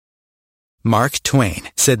Mark Twain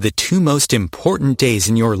said the two most important days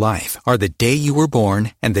in your life are the day you were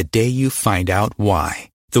born and the day you find out why.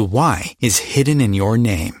 The why is hidden in your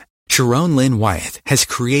name. Sharon Lynn Wyeth has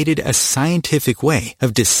created a scientific way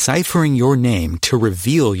of deciphering your name to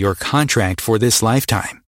reveal your contract for this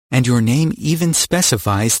lifetime. And your name even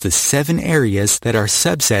specifies the 7 areas that are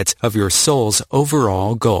subsets of your soul's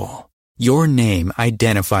overall goal. Your name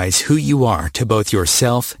identifies who you are to both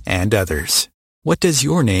yourself and others. What does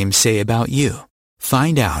your name say about you?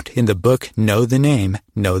 Find out in the book Know the Name,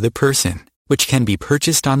 Know the Person, which can be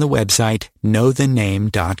purchased on the website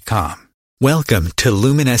knowthename.com. Welcome to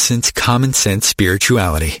Luminescence Common Sense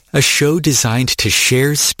Spirituality, a show designed to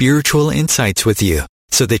share spiritual insights with you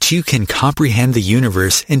so that you can comprehend the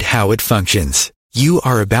universe and how it functions. You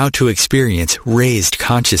are about to experience raised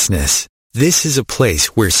consciousness. This is a place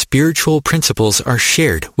where spiritual principles are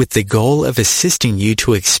shared with the goal of assisting you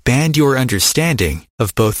to expand your understanding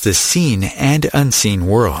of both the seen and unseen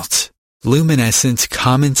worlds. Luminescence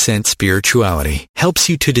Common Sense Spirituality helps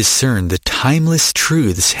you to discern the timeless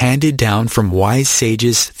truths handed down from wise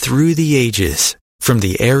sages through the ages, from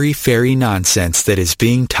the airy-fairy nonsense that is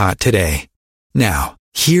being taught today. Now,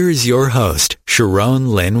 here is your host, Sharon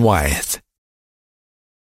Lynn Wyeth.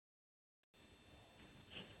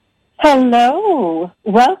 Hello,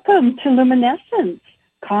 welcome to Luminescence,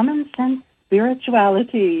 Common Sense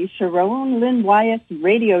Spirituality, Sharon Lynn Wyeth's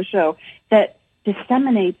radio show that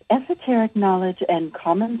disseminates esoteric knowledge and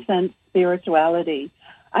common sense spirituality.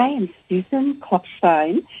 I am Susan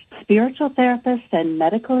Klopfstein, spiritual therapist and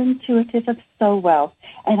medical intuitive of Soul Wealth,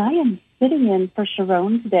 and I am sitting in for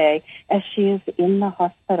Sharon today as she is in the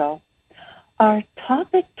hospital. Our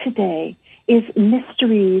topic today is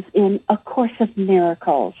mysteries in A Course of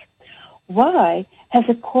Miracles. Why has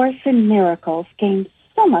A Course in Miracles gained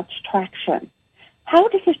so much traction? How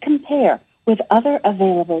does it compare with other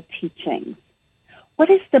available teachings? What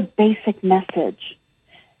is the basic message?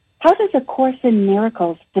 How does A Course in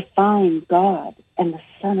Miracles define God and the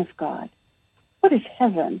Son of God? What is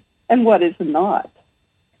heaven and what is not?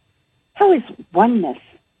 How is oneness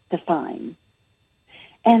defined?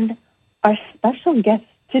 And our special guest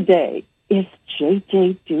today is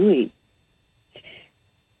J.J. Dewey.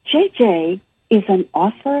 J.J. is an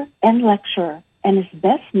author and lecturer and is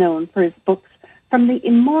best known for his books from the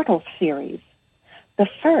Immortal series. The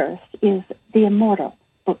first is The Immortal,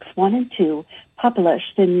 books 1 and 2,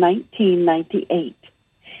 published in 1998.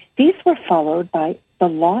 These were followed by The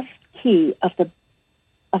Lost Key of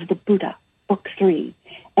the Buddha, book 3,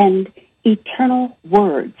 and Eternal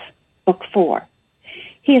Words, book 4.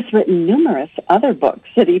 He has written numerous other books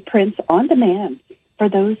that he prints on demand for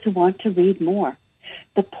those who want to read more.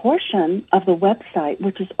 The portion of the website,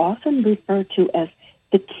 which is often referred to as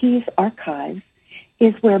the Keys Archives,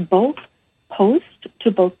 is where both posts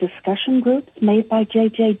to both discussion groups made by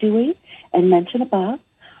J.J. Dewey and mentioned above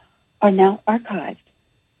are now archived.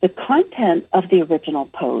 The content of the original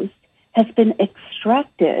post has been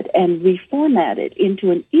extracted and reformatted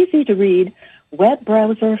into an easy-to-read, web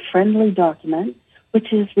browser-friendly document,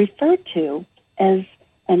 which is referred to as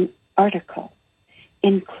an article.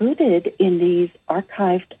 Included in these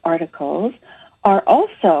archived articles are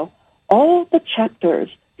also all the chapters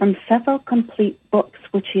from several complete books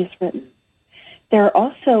which he has written. There are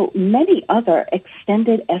also many other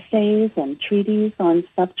extended essays and treatises on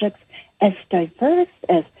subjects as diverse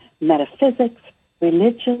as metaphysics,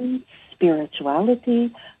 religion,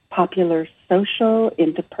 spirituality, popular social,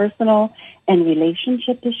 interpersonal, and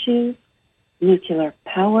relationship issues, nuclear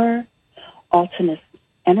power, alternate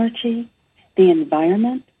energy, the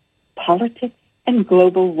environment, politics, and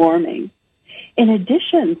global warming. In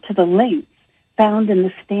addition to the links found in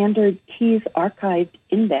the standard Keys Archived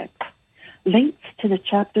Index, links to the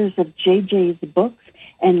chapters of J.J.'s books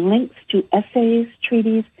and links to essays,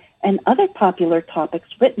 treatises, and other popular topics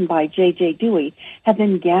written by J.J. Dewey have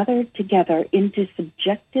been gathered together into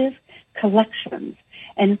subjective collections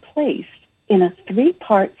and placed in a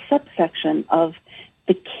 3-part subsection of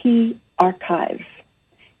the Key Archives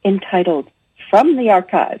entitled From the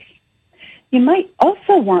Archives. You might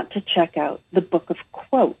also want to check out the Book of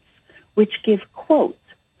Quotes, which give quotes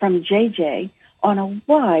from J.J. on a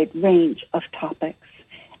wide range of topics.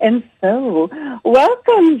 And so,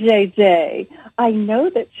 welcome, J.J. I know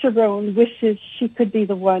that Sharon wishes she could be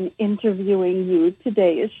the one interviewing you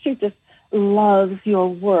today, as she just loves your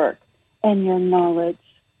work and your knowledge.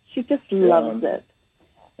 She just loves it.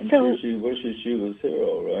 I'm sure she wishes she was here,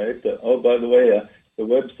 all right? By the way, the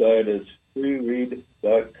website is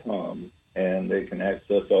freeread.com, and they can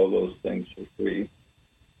access all those things for free.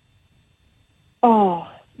 Oh,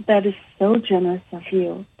 that is so generous of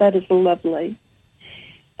you. That is lovely.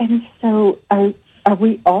 And so are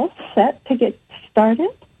we all set to get started?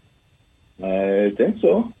 I think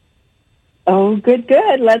so. Oh, good.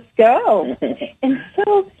 Let's go. And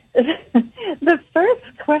so the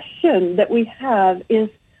first question that we have is,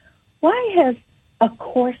 why has A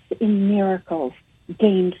Course in Miracles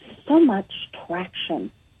gained so much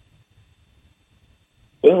traction?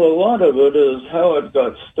 Well, a lot of it is how it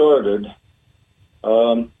got started.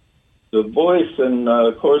 The voice in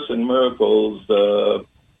Course in Miracles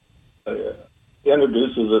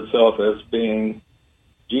introduces itself as being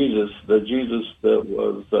Jesus, the Jesus that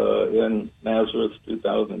was in Nazareth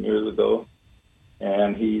 2,000 years ago.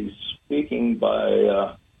 And he's speaking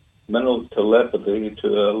by mental telepathy to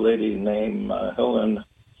a lady named Helen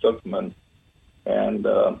Suckman. And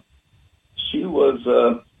she was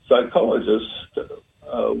a psychologist,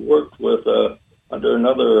 worked with under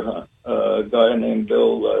another guy named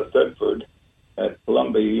Bill Thedford at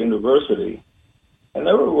Columbia University. And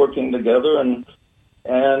they were working together, and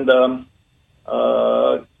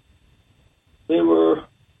they were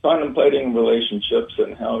contemplating relationships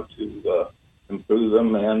and how to improve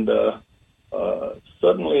them. And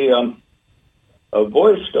suddenly a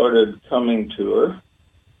voice started coming to her,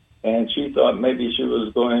 and she thought maybe she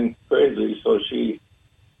was going crazy. So she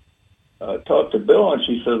talked to Bill, and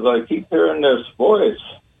she says, I keep hearing this voice.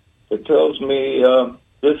 It tells me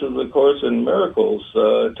this is the Course in Miracles.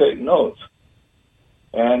 Take notes.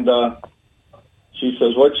 And she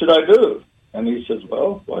says, what should I do? And he says,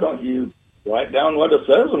 well, why don't you write down what it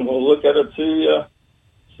says, and we'll look at it,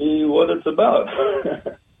 see what it's about,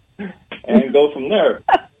 and go from there.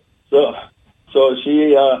 So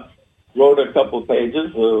she wrote a couple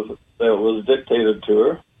pages that was dictated to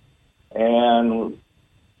her, and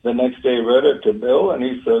the next day read it to Bill, and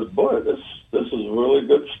he says, boy, this is really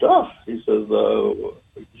good stuff. He says,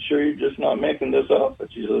 sure you're just not making this up?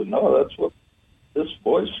 And she says, no, that's what this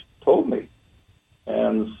voice told me.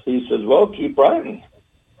 And he says, well, keep writing.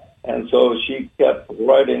 And so she kept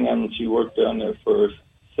writing, and she worked on it for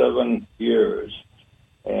 7 years,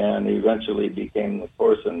 and eventually became the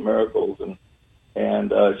Course in Miracles.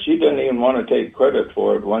 And she didn't even want to take credit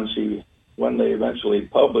for it when they eventually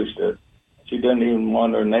published it. She didn't even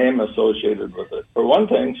want her name associated with it. For one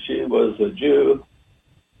thing, she was a Jew,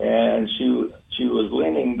 and she was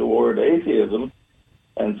leaning toward atheism,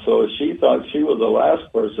 and so she thought she was the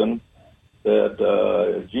last person that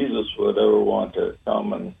Jesus would ever want to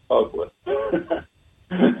come and talk with.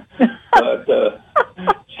 But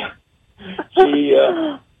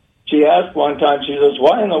she asked one time, she says,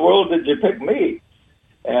 why in the world did you pick me?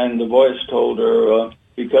 And the voice told her,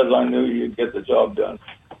 because I knew you'd get the job done.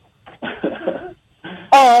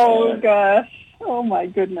 Oh, gosh. Oh, my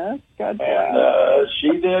goodness. God. And she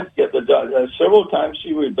did get the job. Several times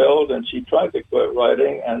she rebelled, and she tried to quit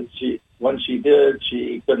writing, and when she did,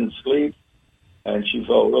 she couldn't sleep, and she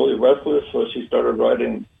felt really restless, so she started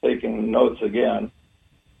writing, taking notes again.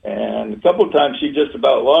 And a couple of times she just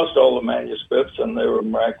about lost all the manuscripts, and they were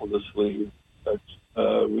miraculously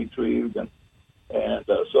retrieved. And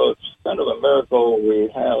so it's kind of a miracle we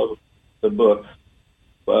have the book.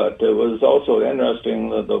 But it was also interesting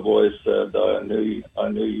that the voice said, I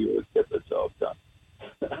knew you would get the job done.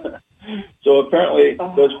 So apparently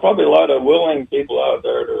there's probably a lot of willing people out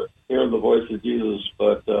there to hear the voice of Jesus,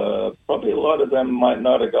 but probably a lot of them might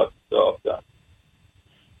not have got the job done.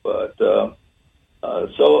 But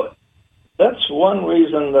so that's one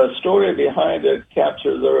reason the story behind it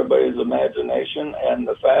captures everybody's imagination, and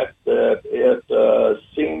the fact that it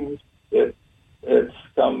seems it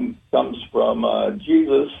comes from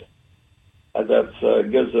Jesus. That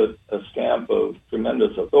gives it a stamp of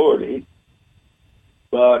tremendous authority.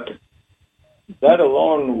 But that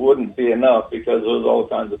alone wouldn't be enough, because there's all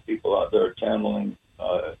kinds of people out there channeling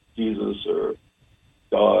Jesus or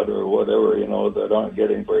God or whatever, that aren't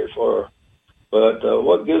getting very far. But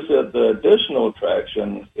what gives it the additional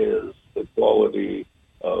traction is the quality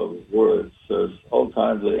of words. There's all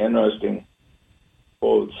kinds of interesting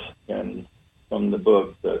quotes from the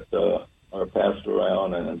book that are passed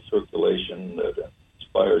around and in circulation that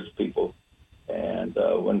inspires people. And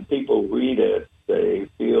when people read it, they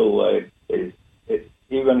feel like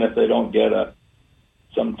even if they don't get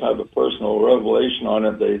some type of personal revelation on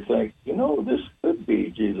it, they think, this could be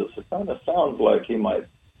Jesus. It kind of sounds like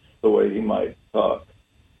the way he might talk,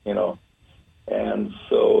 And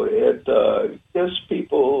so it gives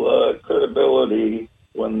people credibility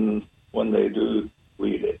when they do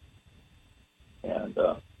read it. And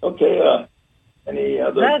any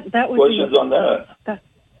other questions on that?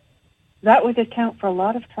 That would account for a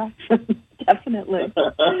lot of traction, definitely.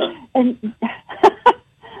 And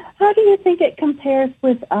how do you think it compares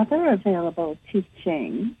with other available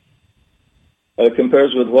teachings? It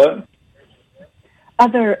compares with what?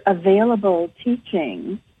 Other available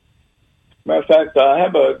teachings. Matter of fact, I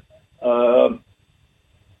have a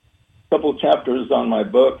couple chapters on my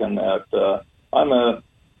book, and that I'm a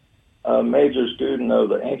major student of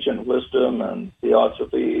the ancient wisdom and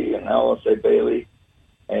theosophy and Alice A. Bailey,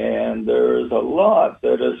 and there's a lot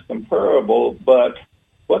that is comparable, but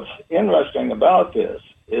what's interesting about this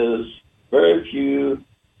is very few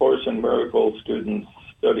Course in Miracles students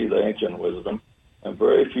study the ancient wisdom, and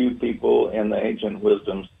very few people in the ancient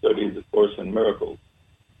wisdom study the Course in Miracles.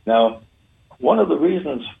 Now, one of the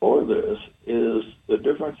reasons for this is the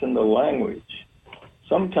difference in the language.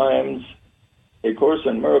 Sometimes A Course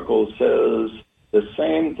in Miracles says the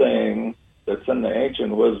same thing that's in the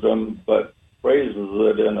ancient wisdom, but phrases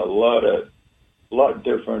it in a lot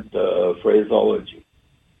different phraseology,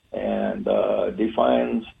 and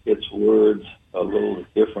defines its words a little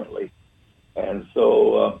differently. And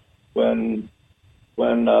so when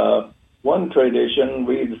one tradition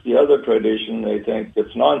reads the other tradition, they think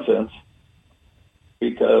it's nonsense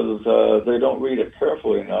because they don't read it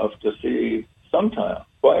carefully enough to see sometimes,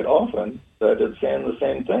 quite often, that it's saying the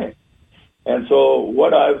same thing. And so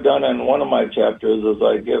what I've done in one of my chapters is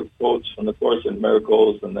I give quotes from the Course in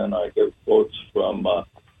Miracles, and then I give quotes from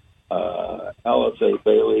Alice A.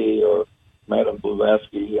 Bailey or Madame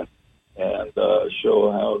Blavatsky, and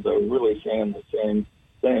show how they're really saying the same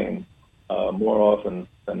thing more often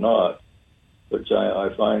than not, which I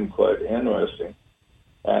find quite interesting.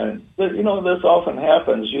 And, you know, this often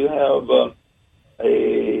happens. You have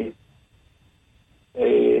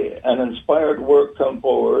an inspired work come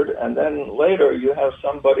forward, and then later you have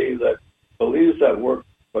somebody that believes that work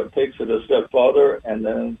but takes it a step farther, and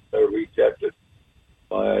then they're rejected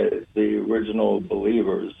by the original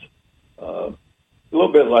believers. A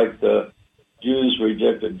little bit like the Jews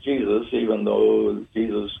rejected Jesus, even though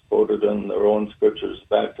Jesus quoted in their own scriptures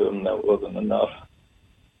back to them that wasn't enough.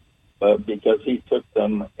 But because he took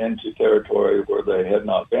them into territory where they had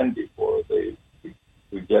not been before, they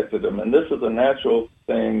rejected them. And this is a natural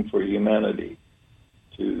thing for humanity,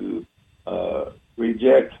 to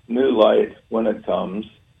reject new light when it comes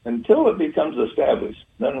until it becomes established.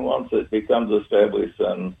 Then once it becomes established,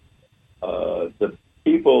 then the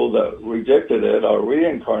people that rejected it are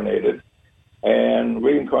reincarnated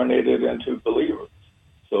into believers.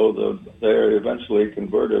 So they're eventually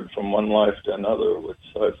converted from one life to another, which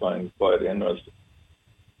I find quite interesting.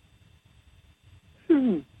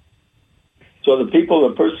 So the people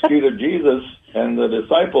that persecuted Jesus and the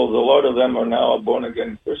disciples, a lot of them are now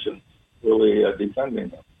born-again Christians, really defending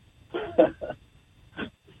them.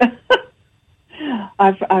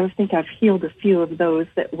 I think I've healed a few of those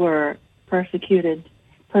that were persecuted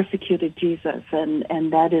Jesus,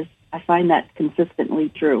 and that is, I find that consistently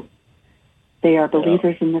true. They are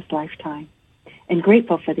believers in this lifetime, and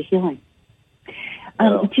grateful for the healing.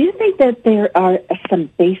 Do you think that there are some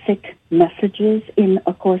basic messages in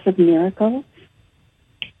A Course of Miracles?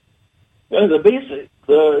 Yeah,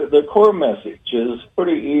 the core message is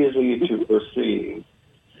pretty easy to perceive,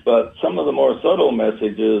 but some of the more subtle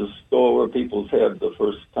messages go over people's head the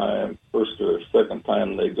first or second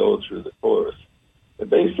time they go through the course. The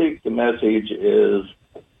basic message is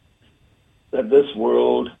that this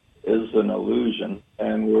world is an illusion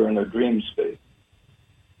and we're in a dream state.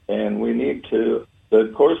 And we need to,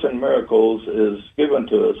 the Course in Miracles is given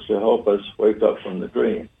to us to help us wake up from the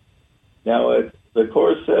dream. Now, the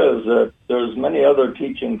Course says that there's many other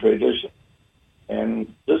teaching traditions,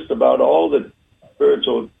 and just about all the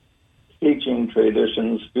spiritual teaching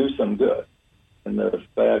traditions do some good. And the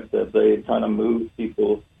fact that they kind of move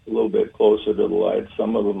people a little bit closer to the light,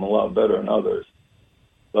 some of them a lot better than others.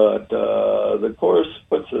 But the Course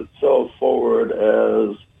puts itself forward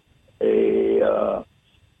as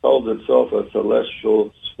calls itself a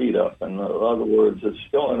celestial speed up. In other words, it's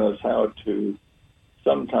showing us how to,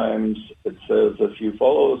 sometimes it says if you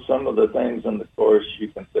follow some of the things in the Course, you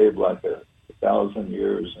can save like 1,000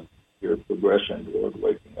 years in your progression toward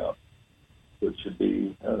waking up, which should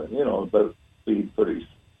be, but be pretty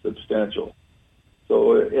substantial.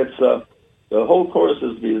 So it's the whole Course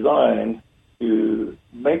is designed to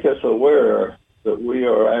make us aware that we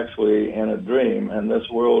are actually in a dream and this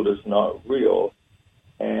world is not real,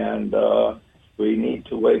 and we need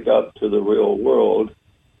to wake up to the real world.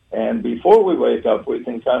 And before we wake up, we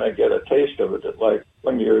can kind of get a taste of it. Like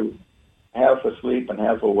when you're half asleep and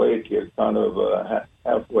half awake, you're kind of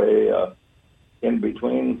halfway in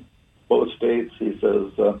between both states. He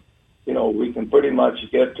says, we can pretty much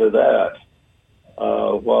get to that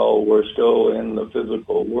while we're still in the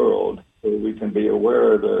physical world. so we can be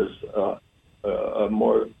aware there's a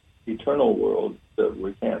more eternal world that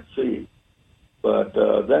we can't see. But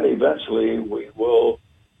then eventually we will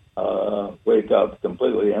wake up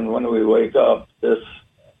completely. And when we wake up, this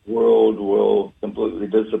world will completely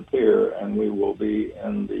disappear, and we will be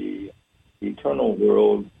in the eternal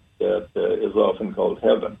world that is often called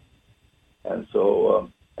heaven. And so,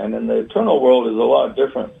 and in the eternal world is a lot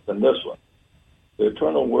different than this one. The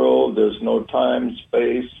eternal world, there's no time,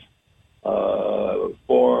 space,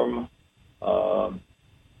 form.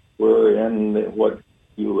 We're in what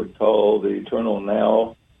you would call the eternal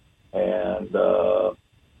now, and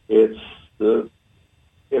it's the.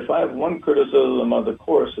 If I have one criticism of the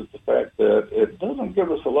Course, it's the fact that it doesn't give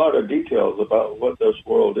us a lot of details about what this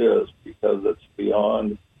world is, because it's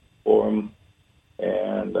beyond form,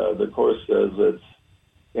 and the Course says it's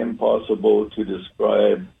impossible to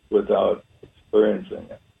describe without experiencing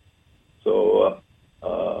it. So,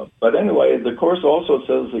 but anyway, the Course also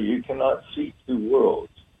says that you cannot see two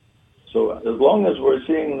worlds. So as long as we're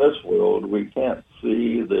seeing this world, we can't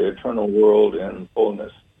see the eternal world in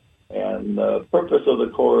fullness. And the purpose of the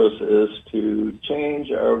Course is to change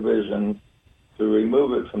our vision, to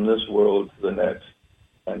remove it from this world to the next.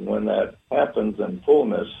 And when that happens in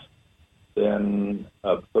fullness, then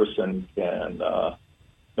a person can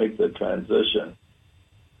make the transition.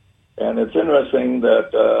 And it's interesting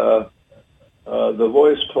that the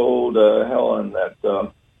voice told Helen that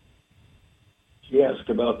she asked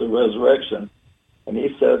about the resurrection, and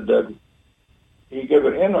he said that he gave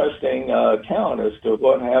an interesting account as to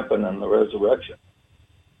what happened in the resurrection.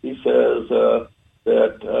 He says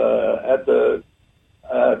that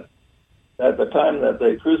at the time that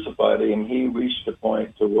they crucified him, he reached a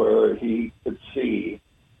point to where he could see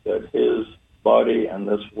that his body and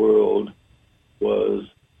this world was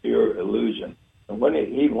pure illusion. And when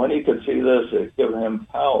he could see this, it gave him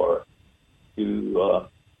power to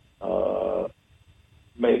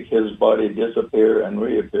make his body disappear and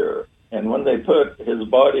reappear. And when they put his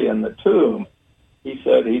body in the tomb, he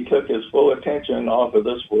said he took his full attention off of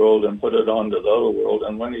this world and put it onto the other world.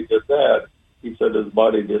 And when he did that, he said his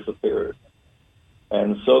body disappeared.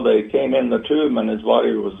 And so they came in the tomb and his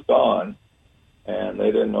body was gone, and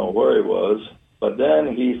they didn't know where he was. But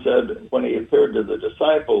then he said when he appeared to the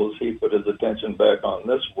disciples, he put his attention back on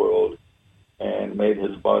this world and made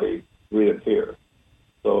his body reappear.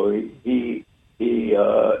 So he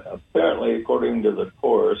apparently, according to the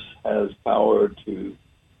Course, has power to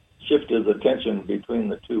shift his attention between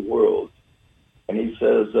the two worlds. And he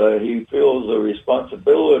says he feels a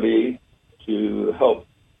responsibility to help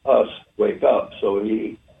us wake up, so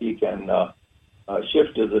he can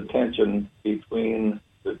shift his attention between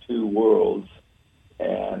the two worlds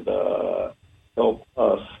and help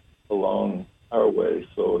us along our way,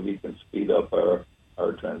 so he can speed up our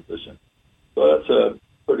transition. So that's a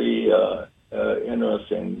pretty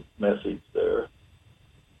interesting message there.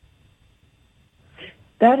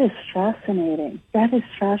 That is fascinating. That is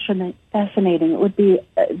fascinating. It would be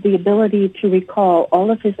the ability to recall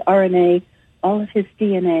all of his RNA, all of his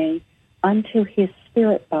DNA onto his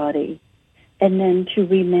spirit body, and then to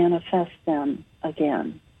remanifest them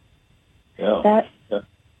again. Yeah.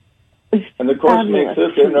 And the Course makes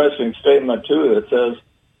this interesting statement too. It says,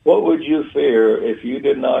 "What would you fear if you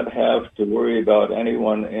did not have to worry about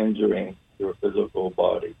anyone injuring your physical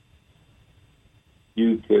body?"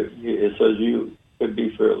 It says you could be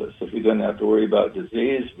fearless if you didn't have to worry about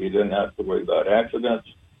disease, if you didn't have to worry about accidents,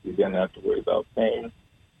 you didn't have to worry about pain,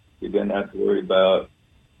 you didn't have to worry about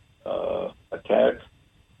attacks,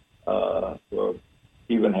 or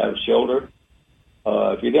even have shelter.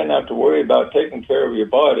 If you didn't have to worry about taking care of your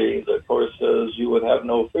body, the Course says you would have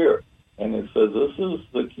no fear. And it says this is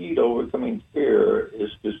the key to overcoming fear,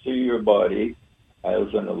 is to see your body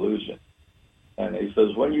as an illusion. And he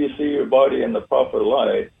says when you see your body in the proper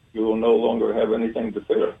light, you will no longer have anything to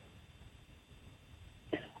fear.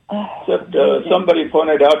 Except somebody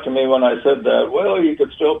pointed out to me when I said that, well, you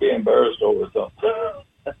could still be embarrassed over something.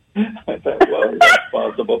 I thought, well, that's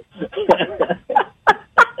possible.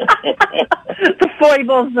 The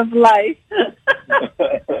foibles of life.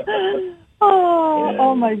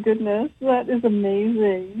 Oh my goodness. That is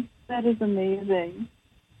amazing. That is amazing.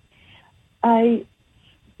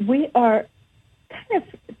 We are kind of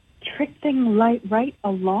drifting right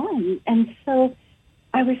along. And so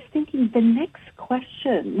I was thinking the next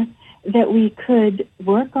question that we could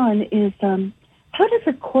work on is, how does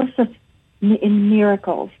A Course in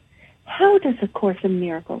Miracles, how does A Course in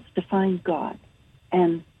Miracles define God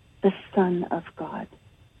and the Son of God?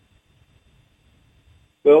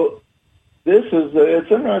 Well,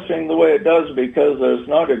 it's interesting the way it does, because there's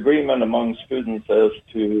not agreement among students as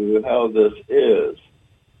to how this is.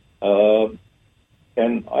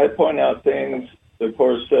 And I point out things the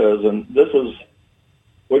Course says, and this is,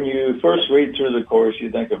 when you first read through the Course, you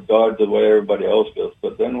think of God the way everybody else does,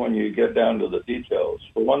 but then when you get down to the details,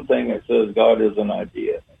 for one thing, it says God is an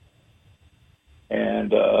idea.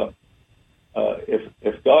 And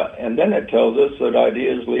if God, and then it tells us that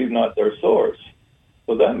ideas leave not their source.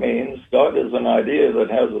 So that means God is an idea that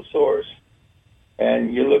has a source.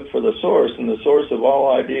 And you look for the source, and the source of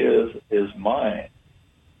all ideas is mind.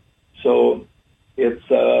 So it's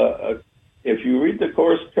if you read the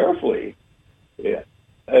Course carefully,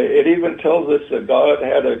 it even tells us that God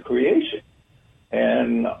had a creation.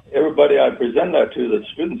 And everybody I present that to, the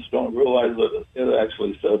students don't realize that it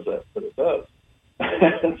actually says that, but it does.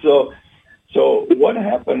 And so what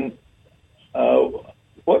happened,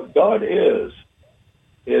 what God is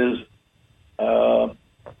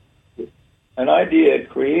an idea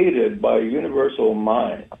created by a universal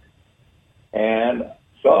mind. And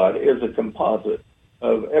God is a composite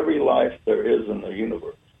of every life there is in the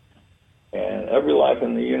universe. And every life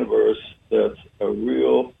in the universe that's a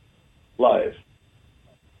real life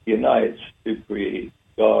unites to create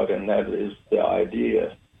God, and that is the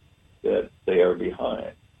idea that they are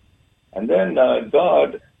behind. And then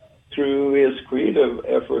God, through his creative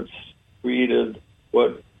efforts, created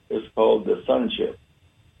what is called the sonship.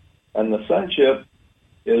 And the sonship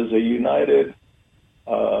is a united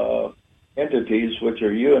entities, which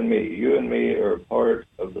are you and me. You and me are part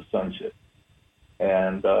of the sonship.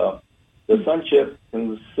 And the sonship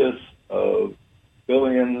consists of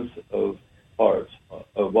billions of parts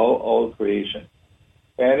of all creation.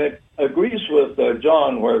 And it agrees with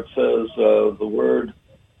John, where it says the Word,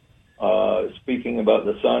 speaking about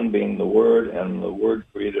the Son being the Word, and the Word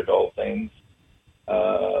created all things.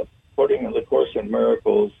 According to the Course in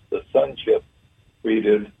Miracles, the sonship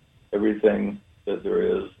created everything that there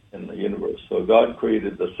is in the universe. So God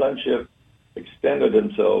created the sonship, extended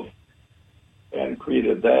himself, and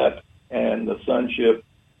created that, and the sonship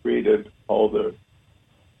created all there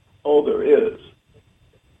is.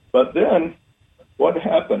 But then, what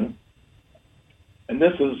happened, and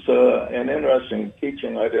this is an interesting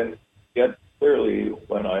teaching I didn't get clearly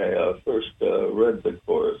when I first read the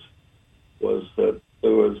Course, was that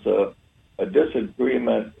there was a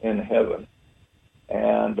disagreement in heaven,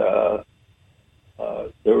 and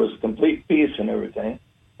there was complete peace and everything,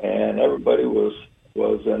 and everybody was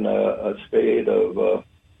in a state of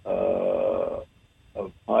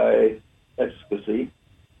high ecstasy.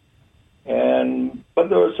 But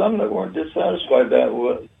there were some that weren't dissatisfied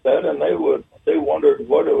with that, and they wondered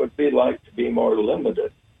what it would be like to be more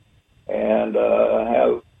limited and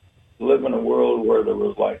live in a world where there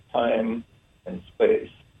was like time and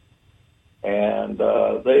space. And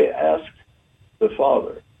they asked the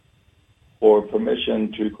Father for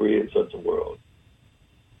permission to create such a world.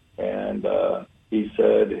 And he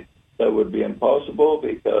said that would be impossible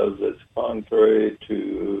because it's contrary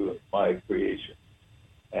to my creation.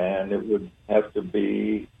 And it would have to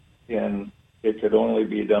be it could only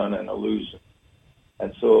be done in illusion.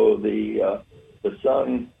 And so the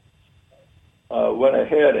Son went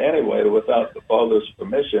ahead anyway without the Father's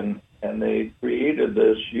permission, and they created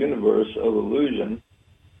this universe of illusion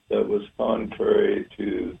that was contrary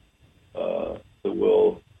to the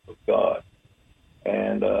will of God.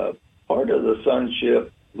 And part of the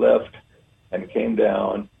sonship left and came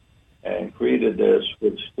down and created this,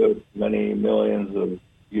 which took many millions of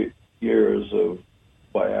years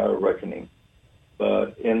by our reckoning.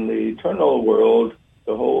 But in the eternal world,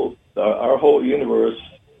 our whole universe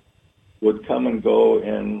would come and go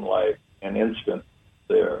in like an instant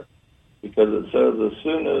there, because it says as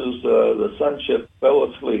soon as the sonship fell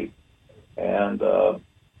asleep and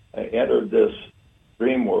entered this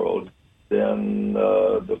dream world, then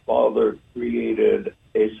the Father created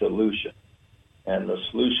a solution. And the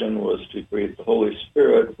solution was to create the Holy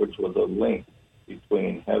Spirit, which was a link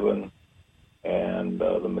between heaven and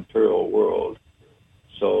the material world.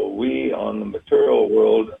 So we, on the material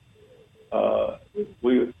world,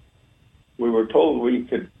 we were told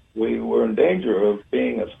we were in danger of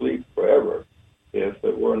being asleep forever if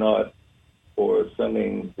it were not for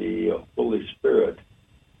sending the Holy Spirit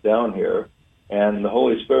down here. And the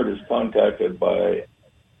Holy Spirit is contacted by,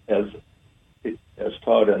 as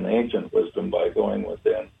taught in the ancient wisdom, by going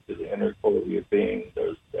within to the inner core of your being.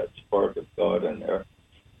 There's that spark of God in there.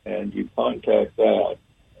 And you contact that,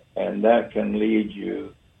 and that can lead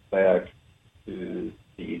you back to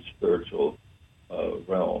the spiritual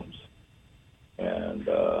realms. And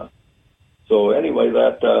so anyway,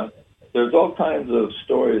 that there's all kinds of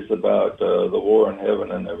stories about the war in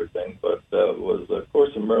heaven and everything, but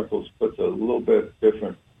Course in Miracles puts a little bit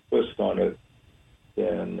different twist on it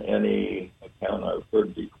than any account I've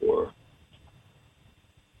heard before.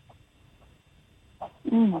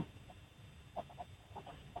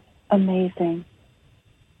 Amazing.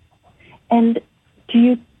 And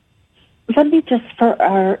let me just, for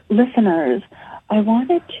our listeners, I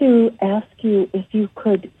wanted to ask you if you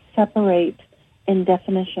could separate in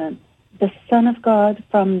definition the Son of God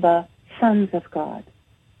from the sons of God.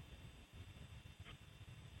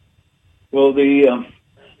 Well, this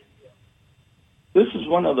is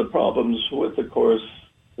one of the problems with the Course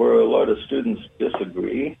where a lot of students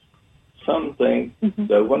disagree. Some think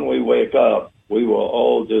that when we wake up, we will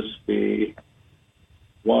all just be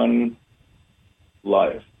one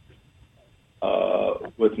life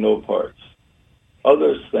with no parts.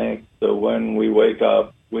 Others think that when we wake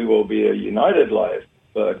up, we will be a united life,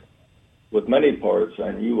 but with many parts,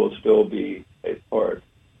 and you will still be a part.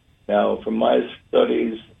 Now, from my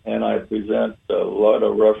studies, and I present a lot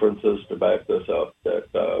of references to back this up, that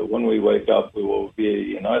when we wake up, we will be a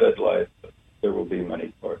united life, but there will be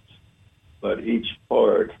many parts. But each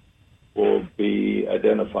part will be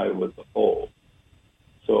identified with the whole.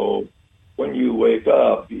 So when you wake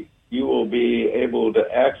up, you will be able to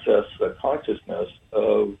access the consciousness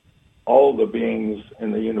of all the beings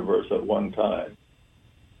in the universe at one time,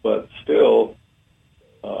 but still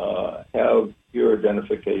have your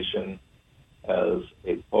identification as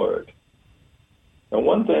a part. Now,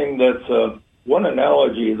 one thing one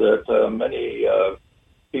analogy that many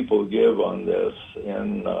people give on this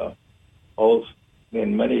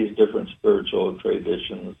in many different spiritual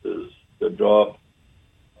traditions is the drop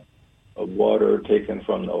of water taken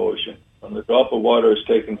from the ocean. When the drop of water is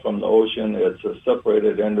taken from the ocean, it's a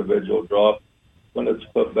separated individual drop. When it's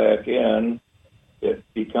put back in, it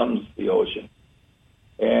becomes the ocean.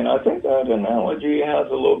 And I think that analogy has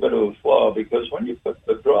a little bit of a flaw, because when you put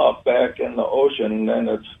the drop back in the ocean, then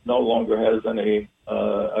it no longer has any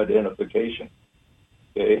identification.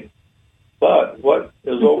 Okay? But what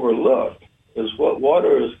is overlooked is what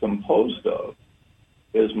water is composed of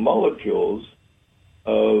is molecules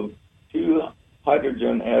of 2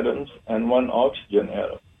 hydrogen atoms and 1 oxygen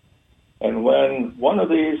atom. And when one of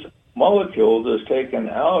these molecules is taken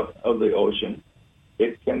out of the ocean,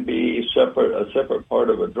 it can be a separate part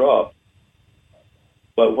of a drop.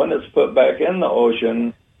 But when it's put back in the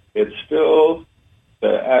ocean, the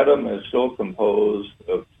atom is still composed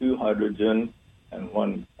of 2 hydrogen and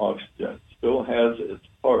 1 oxygen. It still has its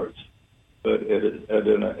parts, but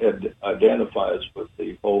it identifies with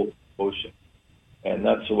the whole ocean. And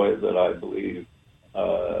that's the way that I believe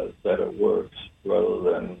that it works, rather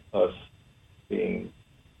than us being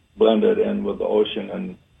blended in with the ocean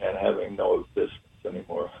and having no existence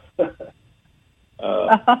anymore.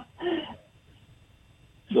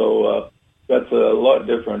 So that's a lot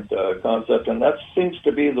different concept, and that seems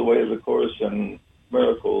to be the way the Course in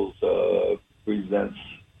Miracles presents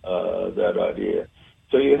that idea.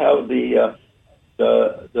 So you have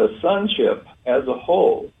the sonship as a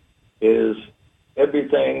whole is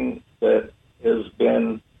everything that has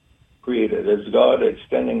been created. It's God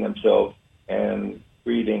extending himself and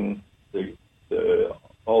creating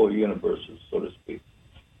all universes, so to speak.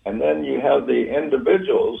 And then you have the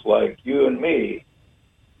individuals like you and me.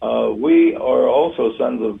 We are also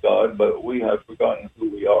sons of God, but we have forgotten who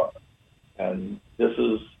we are. And this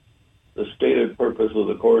is the stated purpose of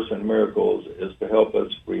the Course in Miracles, is to help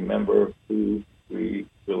us remember who we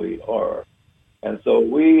really are. And so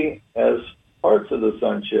we, as parts of the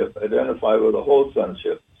sonship, identify with the whole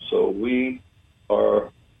sonship. So we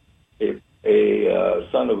are a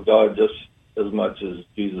son of God just as much as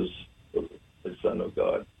Jesus was the Son of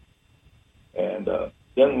God. And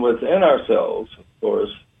then within ourselves, of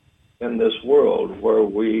course, in this world where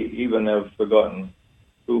we even have forgotten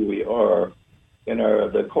who we are,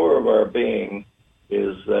 the core of our being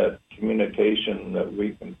is that communication that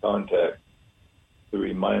we can contact to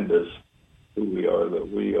remind us who we are,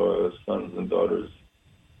 that we are sons and daughters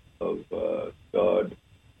of God,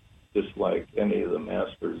 just like any of the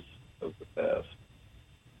masters of the past.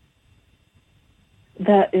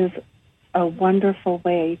 That is a wonderful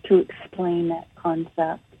way to explain that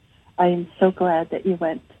concept. I am so glad that you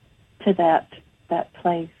went to that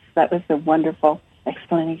place. That was a wonderful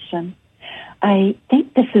explanation. I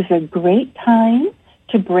think this is a great time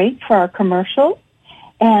to break for our commercial.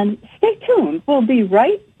 And stay tuned. We'll be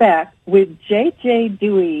right back with J.J.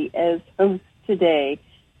 Dewey as host today.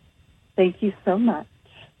 Thank you so much.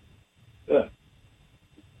 Yeah.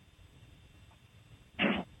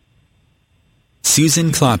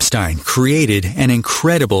 Susan Klopfstein created an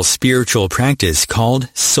incredible spiritual practice called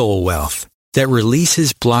Soul Wealth that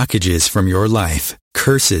releases blockages from your life.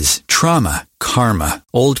 Curses, trauma, karma,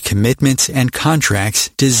 old commitments, and contracts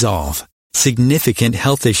dissolve. Significant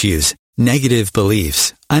health issues, negative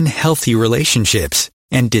beliefs, unhealthy relationships,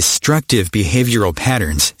 and destructive behavioral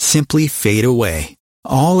patterns simply fade away.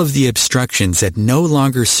 All of the obstructions that no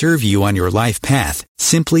longer serve you on your life path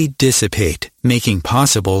simply dissipate, making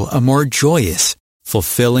possible a more joyous,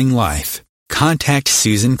 fulfilling life. Contact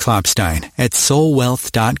Susan Klopfstein at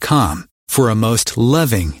soulwealth.com for a most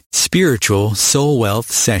loving, spiritual soul wealth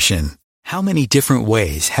session. How many different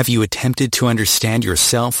ways have you attempted to understand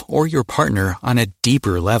yourself or your partner on a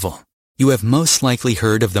deeper level? You have most likely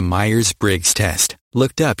heard of the Myers-Briggs test,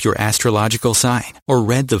 looked up your astrological sign, or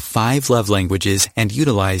read the 5 love languages and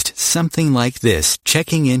utilized something like this,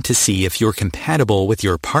 checking in to see if you're compatible with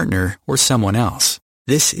your partner or someone else.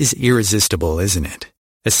 This is irresistible, isn't it?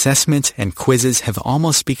 Assessments and quizzes have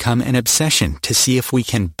almost become an obsession to see if we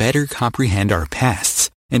can better comprehend our pasts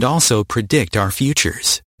and also predict our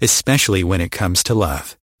futures, especially when it comes to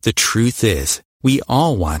love. The truth is, we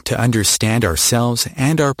all want to understand ourselves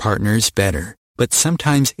and our partners better, but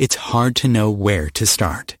sometimes it's hard to know where to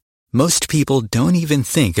start. Most people don't even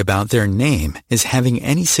think about their name as having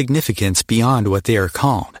any significance beyond what they are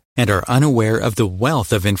called, and are unaware of the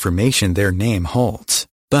wealth of information their name holds.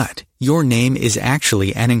 But your name is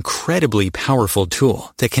actually an incredibly powerful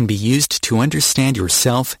tool that can be used to understand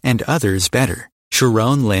yourself and others better.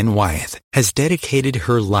 Sharon Lynn Wyeth has dedicated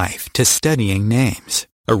her life to studying names.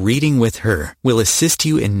 A reading with her will assist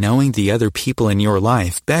you in knowing the other people in your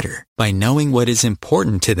life better by knowing what is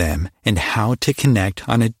important to them and how to connect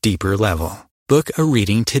on a deeper level. Book a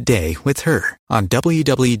reading today with her on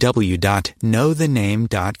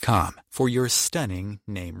www.knowthename.com for your stunning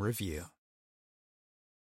name review.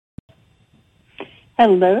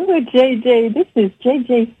 Hello, JJ. This is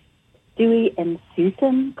JJ Dewey and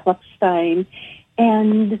Susan Klopfstein,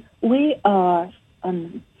 and we are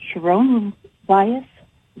on Sharon Wyeth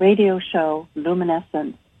radio show,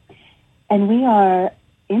 Luminescence. And we are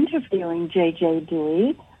interviewing J.J.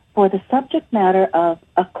 Dewey for the subject matter of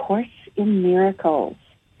A Course in Miracles.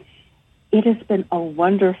 It has been a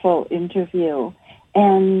wonderful interview.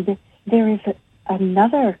 And there is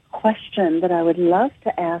another question that I would love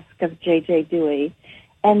to ask of J.J. Dewey,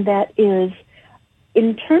 and that is,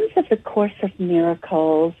 in terms of the Course of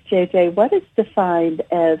Miracles, J.J., what is defined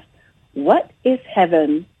as what is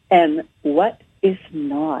heaven and what is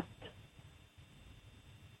not?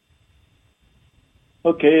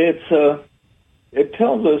 Okay, it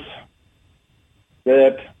tells us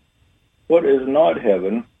that what is not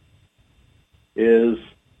heaven is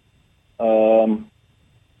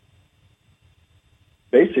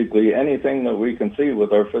basically anything that we can see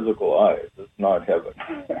with our physical eyes. It's not heaven.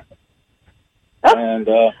 And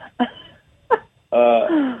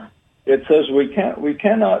it says we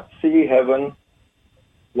cannot see heaven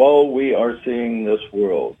while we are seeing this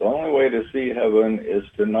world. The only way to see heaven is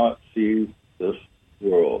to not see this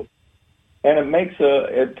world. And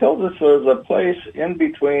it tells us there's a place in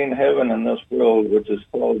between heaven and this world, which is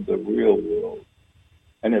called the real world.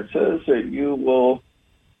 And it says that you will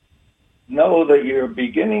know that you're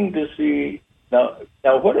beginning to see, now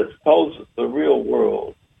what it calls the real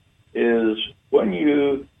world is when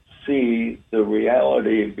you see the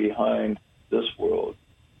reality behind this world.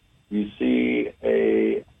 You see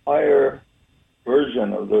a higher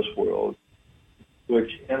version of this world,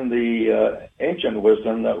 which in the ancient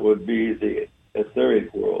wisdom, that would be the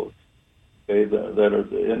etheric world, okay, that are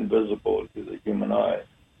invisible to the human eye.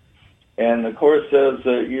 And the Course says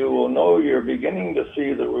that you will know you're beginning to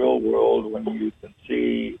see the real world when you can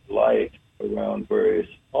see light around various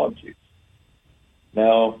objects.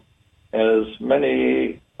 Now, as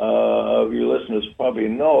many of you listeners probably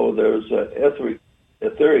know, there's an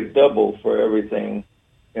etheric double for everything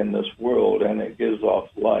in this world, and it gives off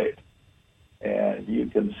light. And you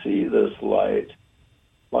can see this light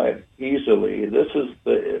quite easily. This is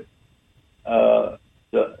the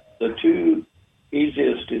two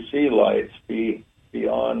easiest to see lights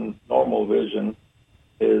beyond normal vision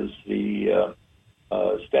is the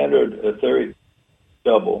standard etheric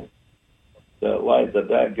double, the light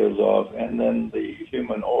that gives off, and then the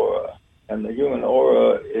human aura. And the human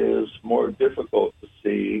aura is more difficult to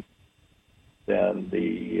see than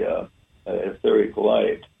the etheric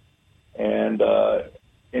light. And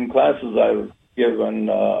in classes I've given,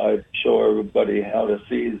 I show everybody how to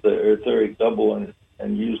see the etheric double, and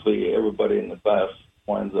usually everybody in the class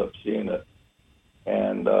winds up seeing it.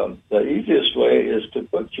 And the easiest way is to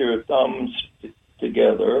put your thumbs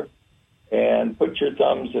together and put your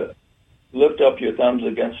thumbs lift up your thumbs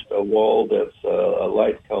against a wall that's a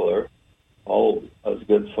light color, all a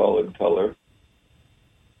good solid color,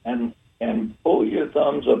 and pull your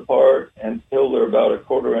thumbs apart until they're about a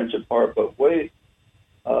quarter inch apart, but wait.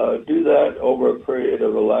 Do that over a period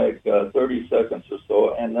of 30 seconds or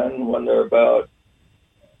so, and then when they're about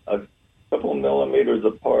a couple millimeters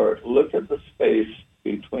apart, look at the space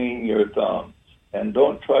between your thumbs, and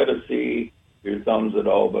don't try to see your thumbs at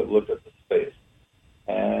all, but look at the space.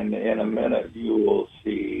 And in a minute, you will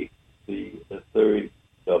see the etheric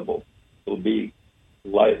double. It'll be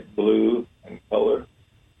light blue in color,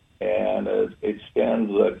 and it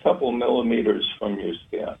extends a couple millimeters from your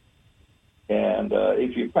skin. And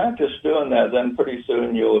if you practice doing that, then pretty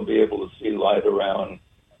soon you'll be able to see light around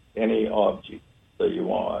any object that you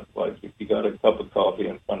want. Like if you got a cup of coffee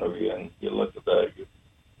in front of you and you look at that,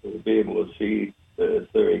 you'll be able to see the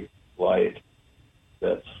etheric light.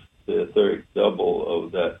 That's the etheric double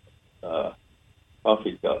of that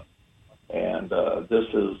coffee cup. And this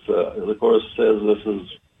is, the Course says this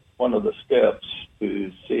is one of the steps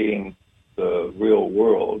to seeing the real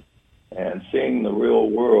world. And seeing the real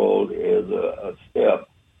world is a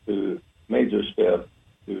major step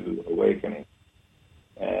to awakening.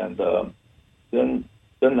 And then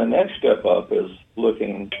the next step up is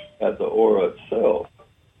looking at the aura itself.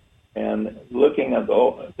 And looking at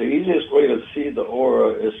the easiest way to see the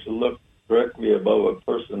aura is to look directly above a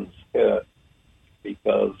person's head,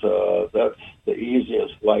 because that's the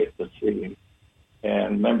easiest light to see.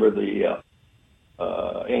 And remember, the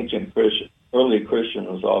ancient early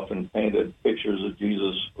Christians often painted pictures of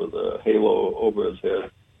Jesus with a halo over his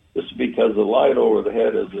head. This is because the light over the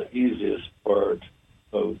head is the easiest part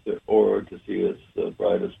of the aura to see. It's the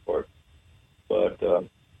brightest part. But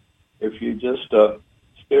if you just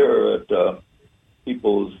stare at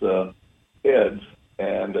people's heads,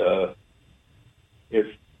 and if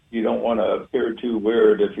you don't want to appear too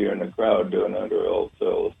weird if you're in a crowd doing it, or else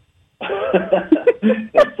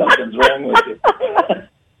something's wrong with you.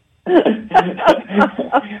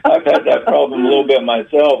 I've had that problem a little bit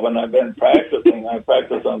myself when I've been practicing. I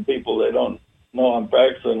practice on people they don't know I'm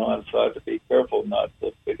practicing on, so I have to be careful not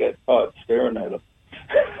to get caught staring at them.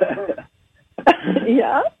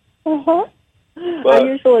 Yeah. Uh-huh. But I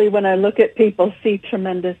usually, when I look at people, see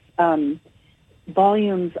tremendous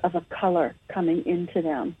volumes of a color coming into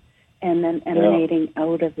them and then emanating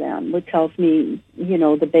out of them, which tells me,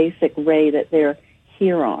 the basic ray that they're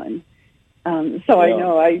here on. So I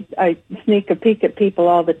know I sneak a peek at people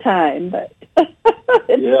all the time, but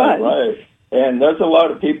it's fun. Right. And there's a lot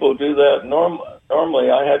of people who do that. Normally,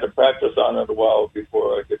 I had to practice on it a while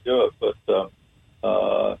before I could do it, but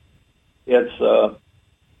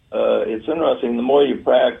it's interesting. The more you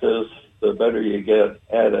practice, the better you get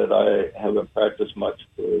at it. I haven't practiced much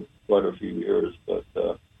for quite a few years, but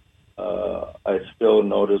I still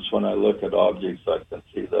notice when I look at objects, I can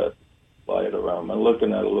see that light around. I'm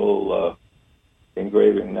looking at a little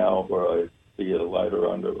engraving now where I see a light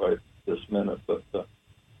around it right this minute. But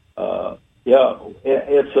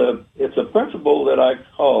it's a principle that I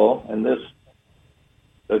call, and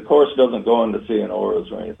the Course doesn't go into seeing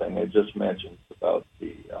auras or anything. It just mentions about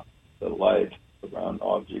the light around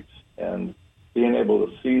objects, and being able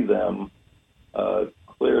to see them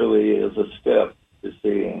clearly is a step to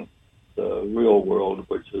seeing the real world,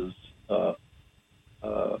 which is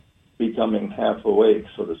becoming half awake,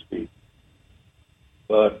 so to speak.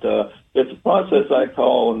 But it's a process I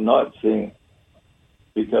call not seeing,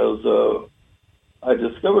 because I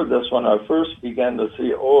discovered this when I first began to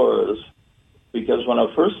see auras, because when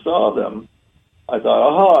I first saw them, I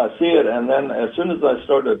thought, I see it, and then as soon as I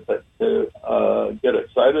started to get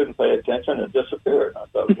excited and pay attention, it disappeared. I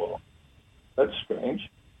thought, well, that's strange.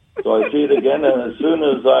 So I see it again, and as soon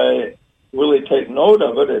as I really take note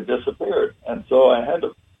of it, it disappeared. And so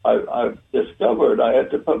I discovered I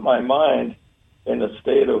had to put my mind in a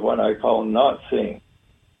state of what I call not seeing.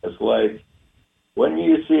 It's like when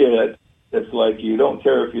you see it, it's like you don't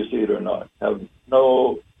care if you see it or not. Have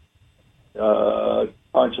no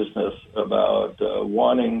consciousness about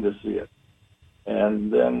wanting to see it,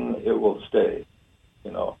 and then it will stay,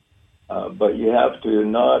 But you have to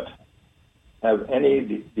not have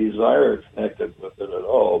any desire connected with it at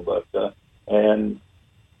all, but and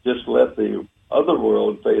just let the other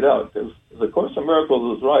world fade out. Because the Course in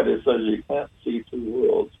Miracles is right. It says you can't see two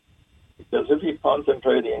worlds, because if you're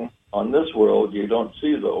concentrating on this world, you don't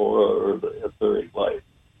see the aura or the etheric light.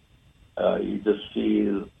 You just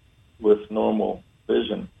see with normal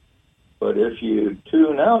vision. But if you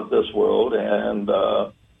tune out this world and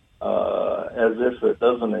as if it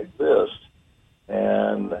doesn't exist,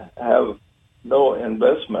 and have no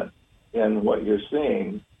investment in what you're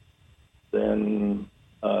seeing, then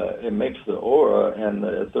it makes the aura and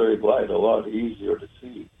the etheric light a lot easier to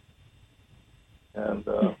see. And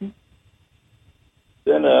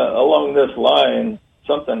then along this line,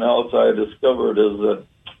 something else I discovered is that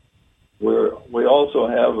we also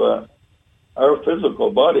have our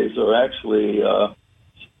physical bodies are actually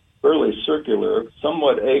fairly circular,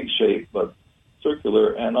 somewhat egg-shaped, but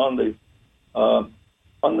circular. And on the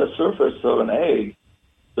surface of an egg,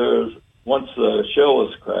 once the shell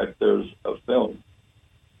is cracked, there's a film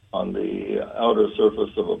on the outer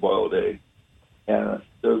surface of a boiled egg. And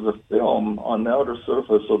there's a film on the outer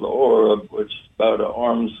surface of the aura, which is about an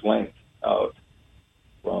arm's length out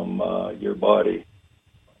from your body.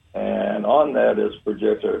 And on that is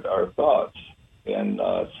projected our thoughts in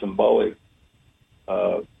symbolic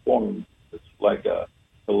form. It's like a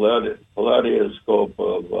kaleidoscope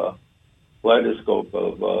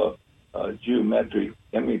of geometric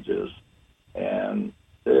images, and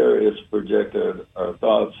there is projected our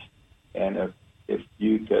thoughts. And if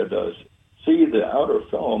you could see the outer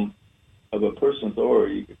film of a person's aura,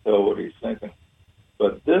 you could tell what he's thinking.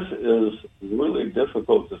 But this is really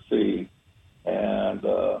difficult to see, and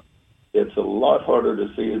it's a lot harder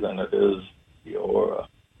to see than it is the aura.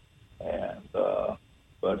 And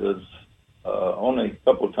but it's only a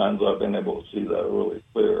couple of times I've been able to see that really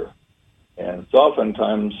clear. And it's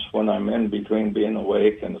oftentimes when I'm in between being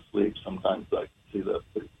awake and asleep, sometimes I can see that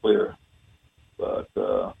pretty clear. But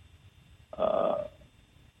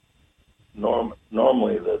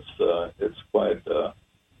normally it's quite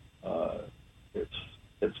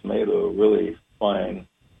it's made a really fine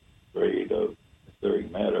grade of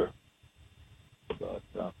etheric matter. But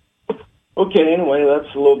okay, anyway,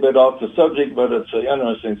 that's a little bit off the subject, but it's an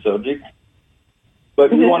interesting subject.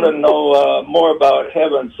 But you want to know more about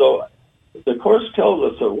heaven, so the Course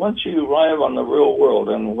tells us that once you arrive on the real world,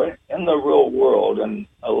 and in the real world, and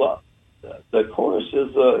the Course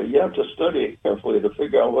is, you have to study it carefully to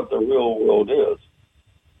figure out what the real world is,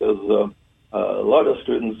 because a lot of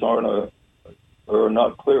students are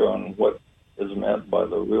not clear on what is meant by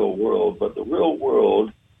the real world. But the real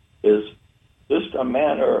world is just a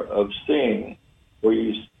manner of seeing where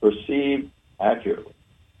you perceive accurately,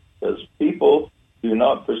 because people do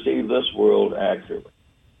not perceive this world accurately.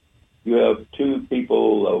 You have two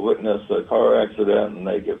people witness a car accident, and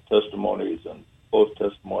they give testimonies, and both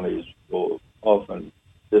testimonies will often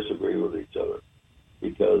disagree with each other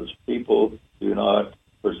because people do not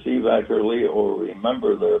perceive accurately or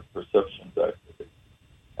remember their perceptions accurately.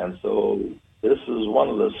 And so this is one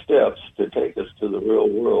of the steps to take us to the real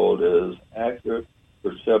world, is accurate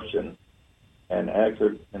perception and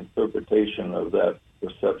accurate interpretation of that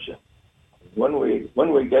perception. When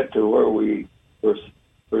we get to where we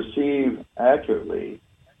perceive accurately,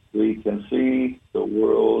 we can see the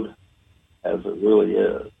world as it really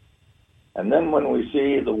is. And then when we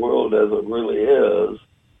see the world as it really is,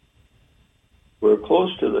 we're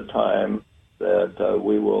close to the time that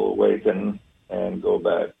we will awaken and go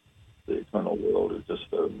back to the eternal world. It's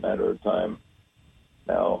just a matter of time.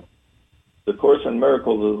 Now, the Course in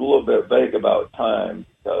Miracles is a little bit vague about time,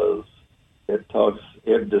 because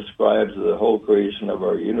it describes the whole creation of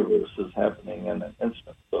our universe as happening in an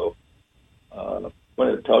instant. So when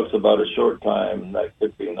it talks about a short time, that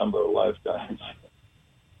could be a number of lifetimes.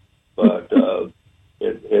 But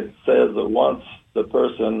it says that once the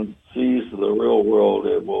person sees the real world,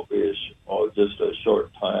 it will be just a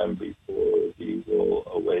short time before he will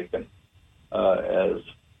awaken, as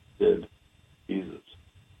did Jesus.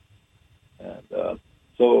 And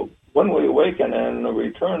so when we awaken and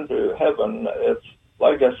return to heaven, it's,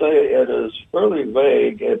 like I say, it is fairly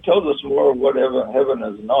vague. It tells us more of what heaven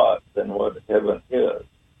is not than what heaven is.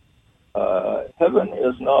 Heaven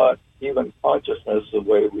is not even consciousness the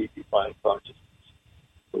way we define consciousness.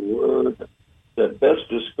 The word that best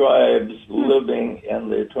describes living in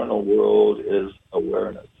the eternal world is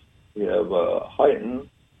awareness. You have a heightened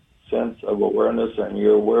sense of awareness, and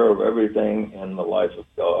you're aware of everything in the life of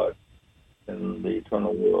God in the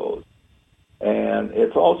eternal world. And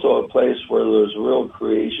it's also a place where there's real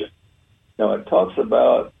creation. Now, it talks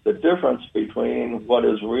about the difference between what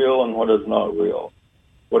is real and what is not real.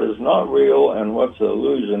 What is not real and what's an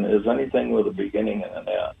illusion is anything with a beginning and an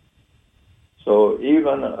end. So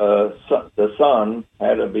even the sun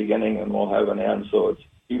had a beginning and will have an end, so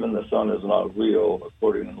even the sun is not real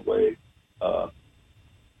according to the way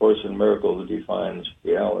Course in Miracles defines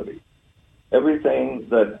reality. Everything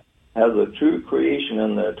that has a true creation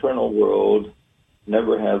in the eternal world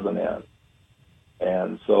never has an end.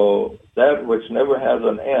 And so that which never has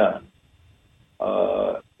an end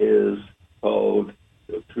is called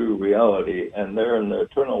the true reality. And there in the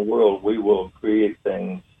eternal world, we will create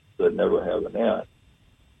things that never have an end.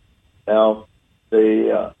 Now,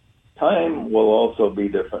 the time will also be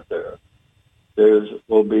different there.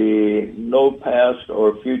 Will be no past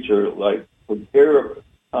or future. Like here,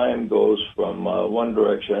 time goes from one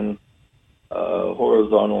direction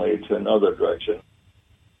horizontally to another direction.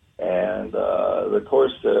 And the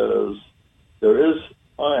Course says there is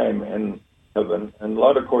time in heaven, and a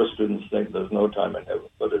lot of Course students think there's no time in heaven,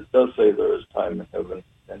 but it does say there is time in heaven,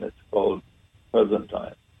 and it's called present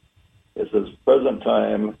time. It says present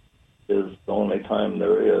time is the only time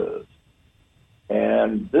there is.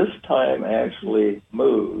 And this time actually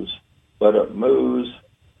moves, but it moves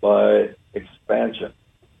by expansion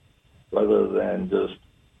rather than just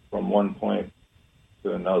from one point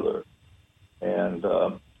to another. And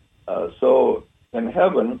so in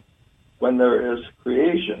heaven, when there is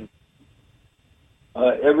creation,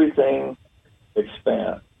 everything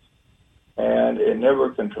expands and it never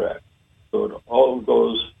contracts. So it all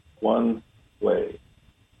goes one way.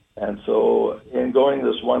 And so in going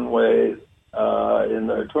this one way, in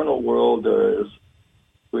the eternal world, there is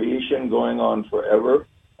creation going on forever.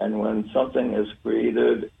 And when something is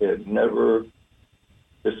created, it never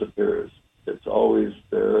disappears. It's always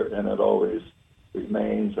there, and it always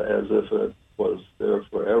remains as if it was there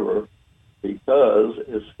forever, because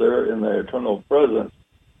it's there in the eternal presence.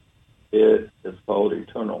 It is called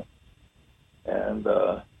eternal. And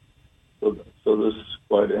so this is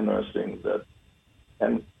quite interesting.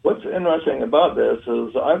 And what's interesting about this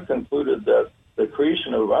is I've concluded that the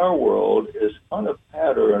creation of our world is kind of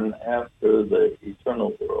patterned after the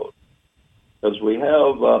eternal world. Because we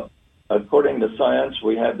have, according to science,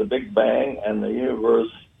 we had the Big Bang and the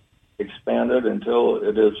universe expanded until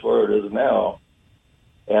it is where it is now.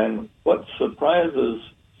 And what surprises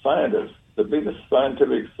scientists, the biggest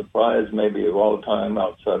scientific surprise maybe of all time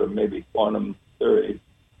outside of maybe quantum theory,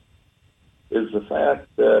 is the fact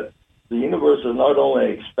that the universe is not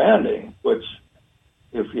only expanding, which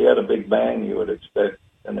if you had a Big Bang, you would expect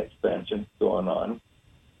an expansion going on,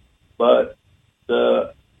 but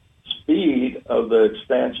the speed of the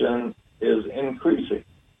expansion is increasing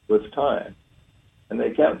with time. And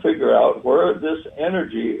they can't figure out where this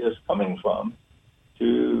energy is coming from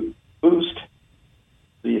to boost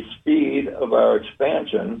the speed of our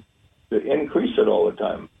expansion, to increase it all the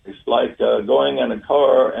time. It's like going in a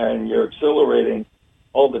car and you're accelerating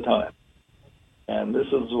all the time. And this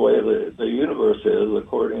is the way the universe is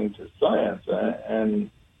according to science. And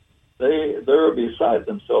they're beside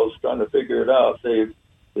themselves trying to figure it out. They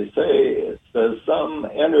say there's some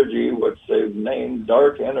energy which they've named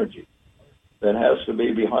dark energy that has to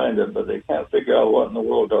be behind it, but they can't figure out what in the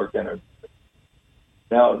world dark energy is.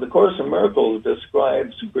 Now, the Course in Miracles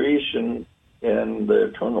describes creation in the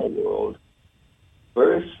eternal world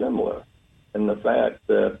very similar in the fact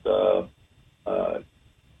that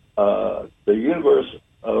the universe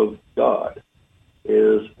of God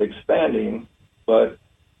is expanding, but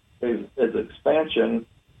its expansion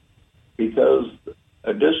because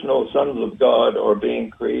additional sons of God are being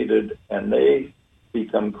created and they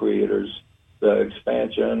become creators. The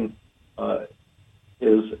expansion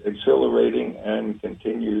is accelerating and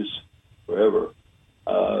continues forever.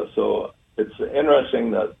 So it's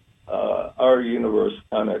interesting that our universe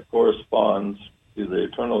kind of corresponds to the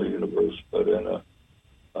eternal universe, but in a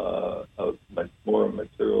more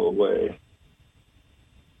material way.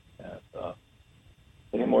 And,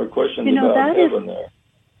 any more questions about heaven there?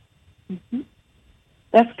 Mm-hmm.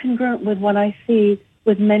 That's congruent with what I see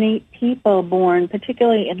with many people born,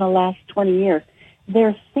 particularly in the last 20 years.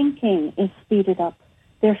 Their thinking is speeded up.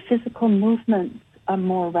 Their physical movements are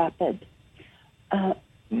more rapid.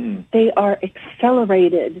 They are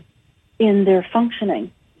accelerated in their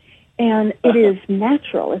functioning. And it is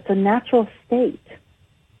natural. It's a natural state.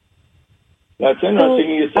 That's interesting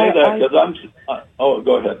you say that, because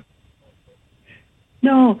go ahead.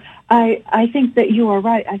 No, I think that you are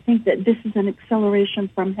right. I think that this is an acceleration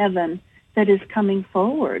from heaven that is coming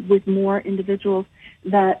forward with more individuals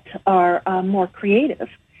that are more creative,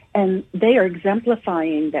 and they are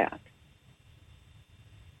exemplifying that.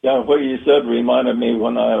 Yeah, what you said reminded me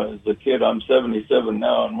when I was a kid. I'm 77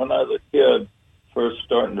 now, and when I was a kid, first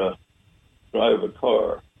starting to drive a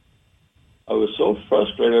car, I was so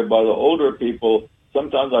frustrated by the older people.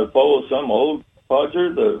 Sometimes I'd follow some old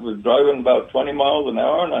codger that was driving about 20 miles an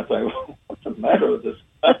hour, and I think, what's the matter with this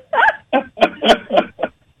guy?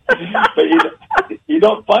 But you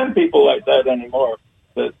don't find people like that anymore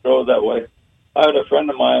that drove that way. I had a friend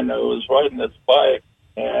of mine who was riding his bike,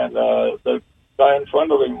 and the guy in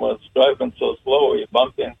front of him was driving so slow he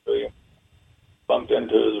bumped into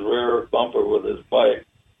his rear bumper with his bike.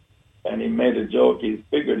 and he made a joke. He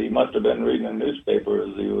figured he must have been reading a newspaper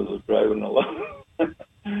as he was driving along.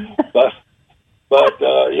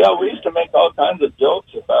 Yeah, we used to make all kinds of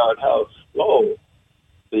jokes about how slow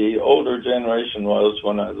the older generation was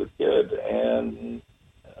when I was a kid, and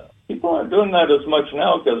people aren't doing that as much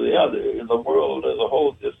now because, the world as a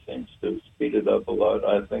whole just seems to have speeded up a lot.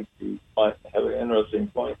 I think you might have an interesting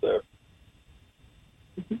point there.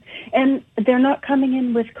 And they're not coming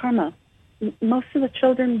in with karma. Most of the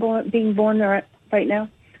children being born right now,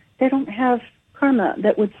 they don't have karma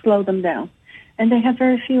that would slow them down. And they have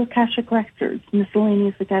very few Akashic records,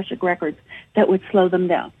 miscellaneous Akashic records, that would slow them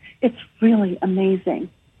down. It's really amazing.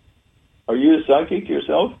 Are you a psychic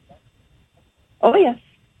yourself? Oh, yes.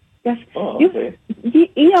 Yes. Oh, okay.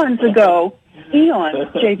 Eons ago,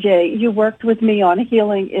 JJ, you worked with me on a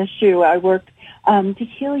healing issue. I worked to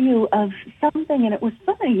heal you of something, and it was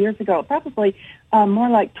so many years ago, probably more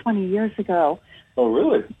like 20 years ago. Oh,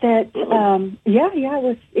 really?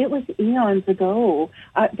 Really? It was eons ago,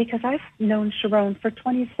 because I've known Sharon for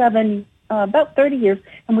about 30 years,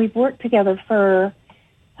 and we've worked together for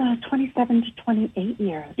 27 to 28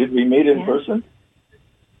 years. Did we meet in person?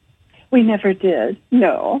 We never did.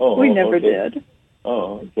 No, we never did.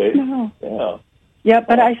 Oh, okay. No. Yeah. Yeah,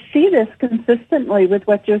 but I see this consistently with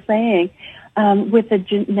what you're saying. With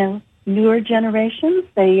the newer generations,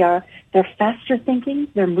 they're faster thinking.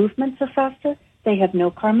 Their movements are faster. They have no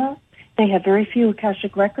karma. They have very few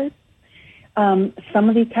Akashic records. Some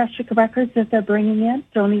of the Akashic records that they're bringing in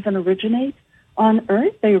don't even originate on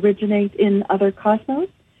Earth. They originate in other cosmos,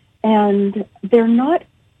 and they're not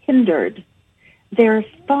hindered. Their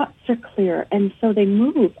thoughts are clear, and so they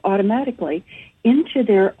move automatically into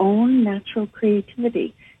their own natural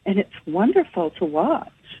creativity, and it's wonderful to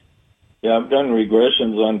watch. Yeah, I've done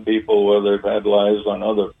regressions on people where they've had lives on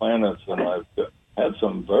other planets, and I've had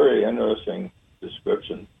some very interesting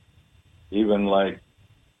descriptions, even like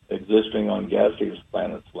existing on gaseous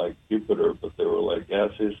planets like Jupiter, but they were like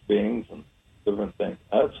gaseous beings and different things.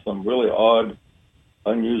 That's some really odd,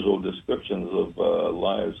 unusual descriptions of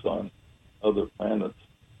lives on other planets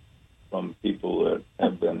from people that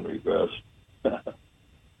have been regressed.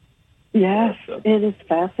 Yes, it is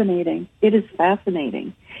fascinating. It is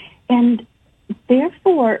fascinating. And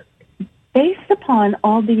therefore, based upon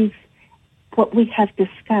all these, what we have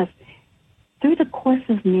discussed, through the Course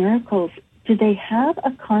of Miracles, do they have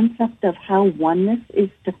a concept of how oneness is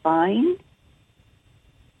defined?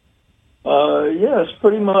 Yes,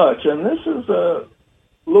 pretty much. And this is a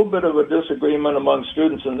little bit of a disagreement among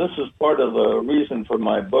students, and this is part of the reason for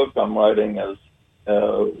my book I'm writing, is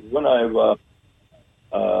when I've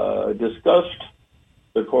discussed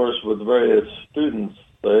the Course with various students,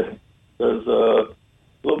 there's a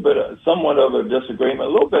little bit, somewhat of a disagreement,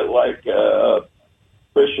 a little bit like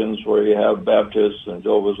Christians, where you have Baptists and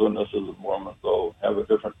Jehovah's Witnesses and Mormons all have a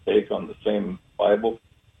different take on the same Bible.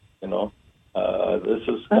 This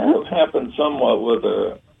has kind of happened somewhat with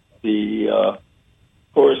the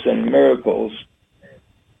Course in Miracles,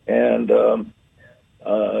 and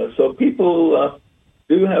so people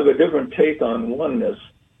do have a different take on oneness.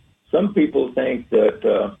 Some people think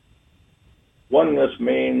that oneness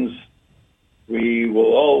means we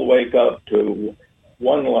will all wake up to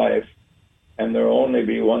one life, and there will only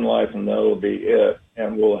be one life, and that'll be it,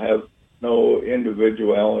 and we'll have no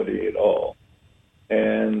individuality at all.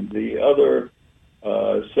 And the other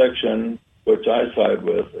section, which I side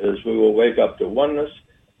with, is we will wake up to oneness,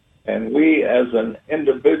 and we as an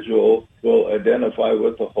individual will identify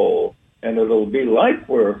with the whole, and it'll be like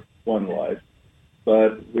we're one life,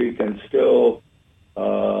 but we can still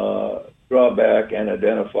draw back and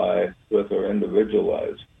identify with our individual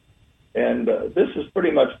lives. And this is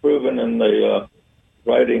pretty much proven in the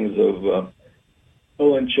writings of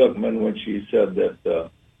Helen Schuckman, when she said that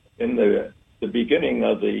in the beginning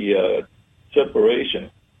of the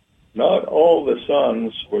separation, not all the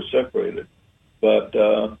sons were separated, but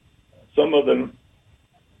some of them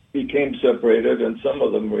became separated and some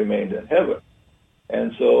of them remained in heaven.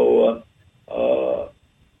 And so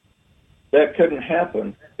that couldn't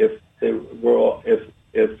happen if they were all,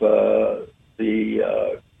 if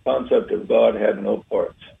the concept of God had no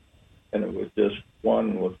parts, and it was just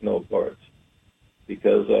one with no parts.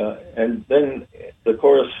 Because and then the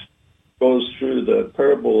Course goes through the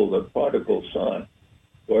parable of the prodigal son,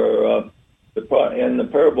 where in the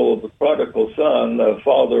parable of the prodigal son, the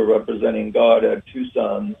father, representing God, had two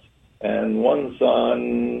sons, and one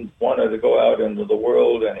son wanted to go out into the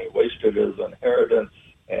world, and he wasted his inheritance,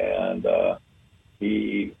 and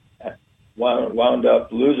he wound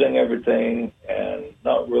up losing everything and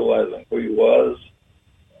not realizing who he was,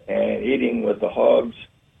 and eating with the hogs.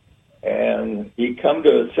 And he come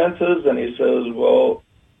to his senses, and he says, well,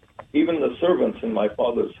 even the servants in my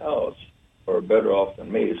father's house are better off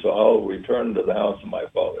than me, so I'll return to the house of my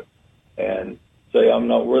father and say, I'm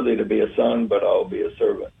not worthy to be a son, but I'll be a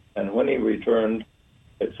servant. And when he returned,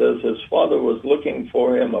 it says his father was looking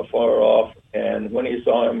for him afar off, and when he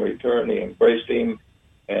saw him return, he embraced him,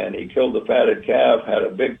 and he killed the fatted calf, had a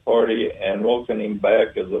big party, and welcomed him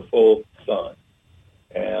back as a full son.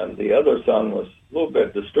 And the other son was a little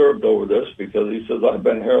bit disturbed over this because he says, I've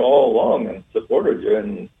been here all along and supported you,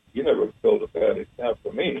 and you never killed a fatted calf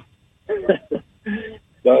for me.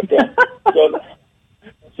 But,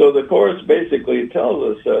 so the chorus basically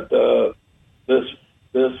tells us that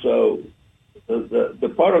the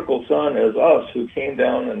prodigal son is us who came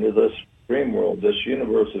down into this dream world, this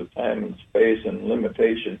universe of time and space and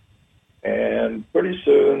limitation. And pretty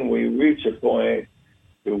soon we reach a point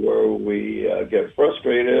to where we get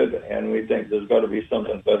frustrated and we think there's got to be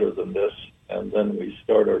something better than this, and then we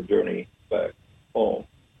start our journey back home.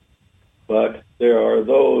 But there are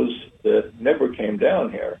those that never came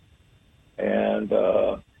down here, and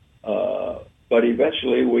but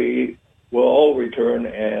eventually we will all return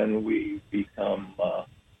and we become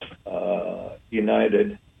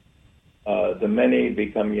united. The many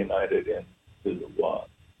become united into the one.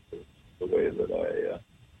 It's the way that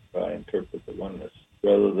I interpret the oneness,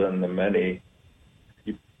 rather than the many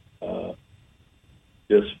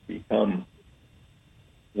just become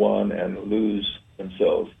one and lose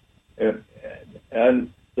themselves.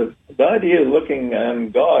 And the idea of looking on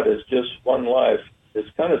God as just one life is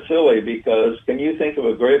kind of silly, because can you think of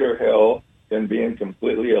a greater hell than being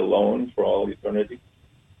completely alone for all eternity?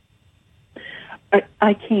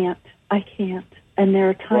 I can't. And there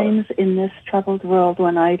are times in this troubled world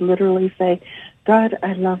when I literally say, God,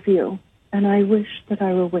 I love you, and I wish that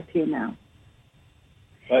I were with you now.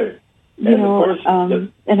 Right.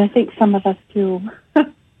 And I think some of us do.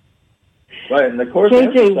 Right, and the Course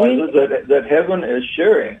emphasizes that heaven is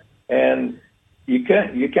sharing, and you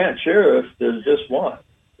can't share if there's just one.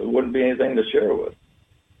 There wouldn't be anything to share with.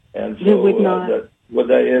 And so you would not. It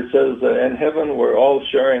says that in heaven we're all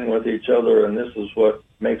sharing with each other, and this is what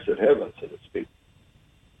makes it heaven, so to speak.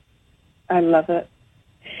 I love it.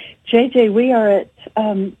 JJ, we are at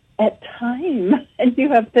time, and you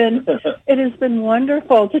have been. It has been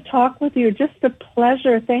wonderful to talk with you. Just a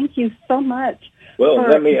pleasure. Thank you so much. Well,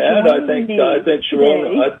 let me add. I think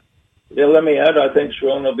Sharon. Let me add. I think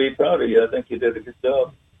Sharon will be proud of you. I think you did a good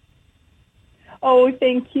job. Oh,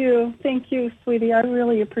 thank you, sweetie. I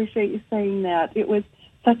really appreciate you saying that. It was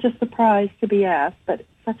such a surprise to be asked, but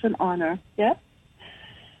such an honor. Yes.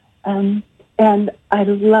 And I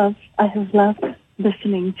have loved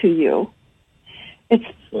listening to you. It's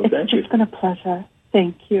just been a pleasure.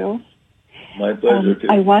 Thank you. My pleasure too.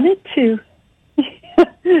 I wanted to.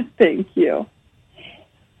 Thank you.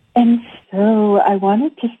 And so I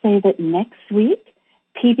wanted to say that next week,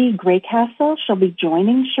 P.B. Graycastle shall be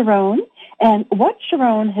joining Sharon. And what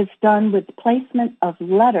Sharon has done with the placement of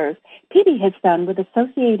letters, P.B. has done with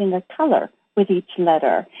associating a color with each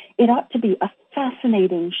letter. It ought to be a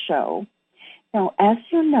fascinating show. Now, as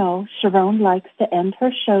you know, Sharon likes to end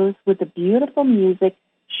her shows with the beautiful music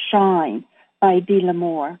Shine by Dee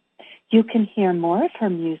L'Amour. You can hear more of her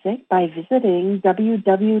music by visiting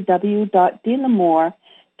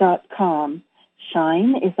www.deelamour.com.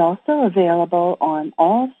 Shine is also available on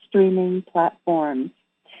all streaming platforms.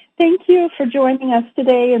 Thank you for joining us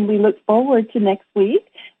today, and we look forward to next week.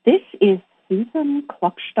 This is Susan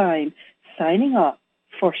Klopfstein signing off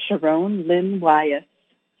for Sharon Lynn Wyeth.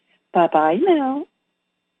 Bye-bye now.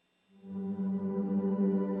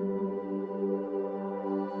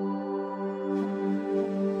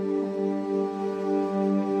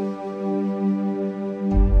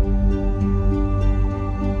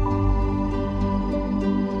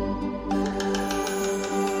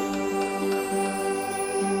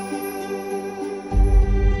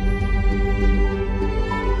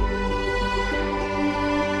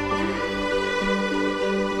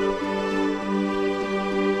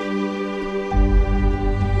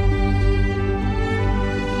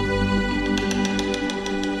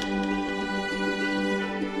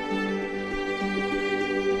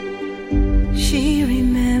 She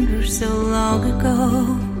remembers so long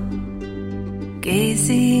ago,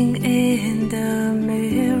 gazing in the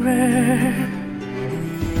mirror,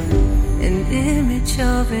 an image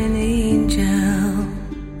of an angel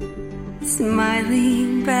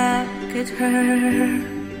smiling back at her.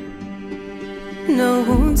 No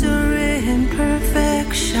wounds or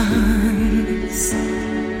imperfections,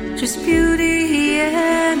 just beauty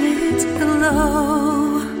and its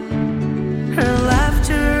glow. Her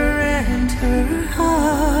laughter and her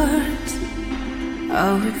heart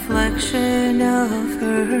a reflection of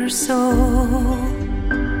her soul.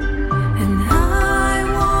 And I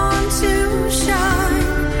want to shine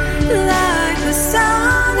like the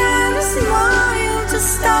sun and smile to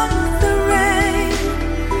stop the rain.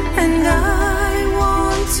 And I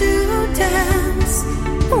want to dance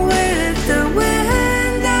with the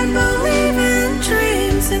wind and believe in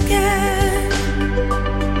dreams again.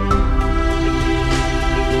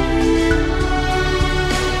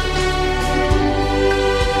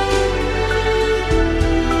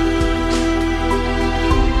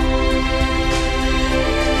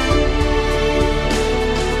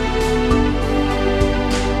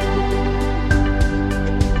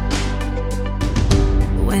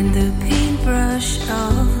 When the paintbrush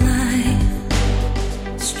of life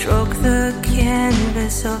stroke the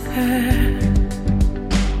canvas of her,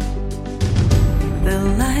 the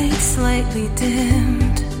light slightly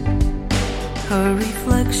dimmed, her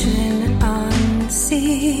reflection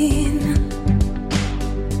unseen,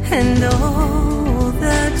 and all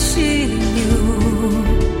that she knew,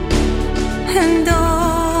 and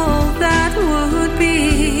all that would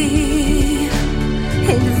be,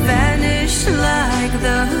 it vanished like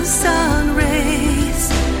the sun rays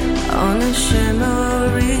on a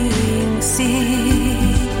shimmering sea.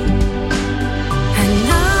 And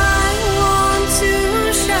I want to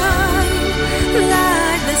shine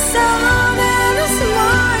like the sun and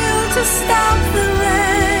smile to stop the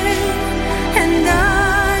rain. And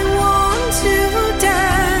I want to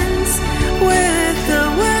dance with the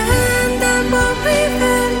wind and believe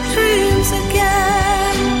in dreams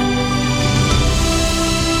again.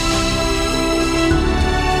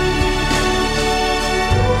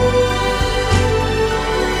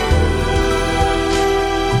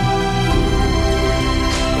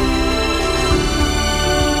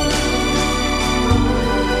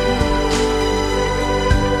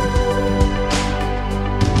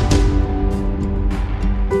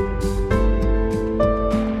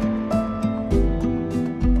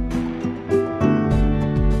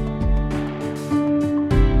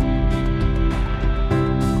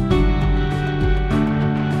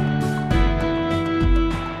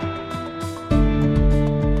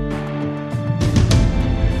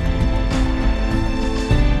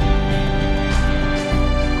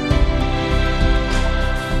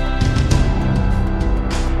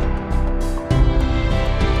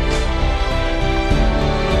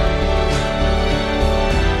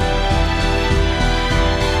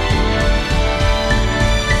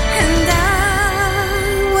 And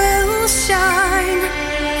I will shine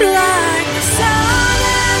like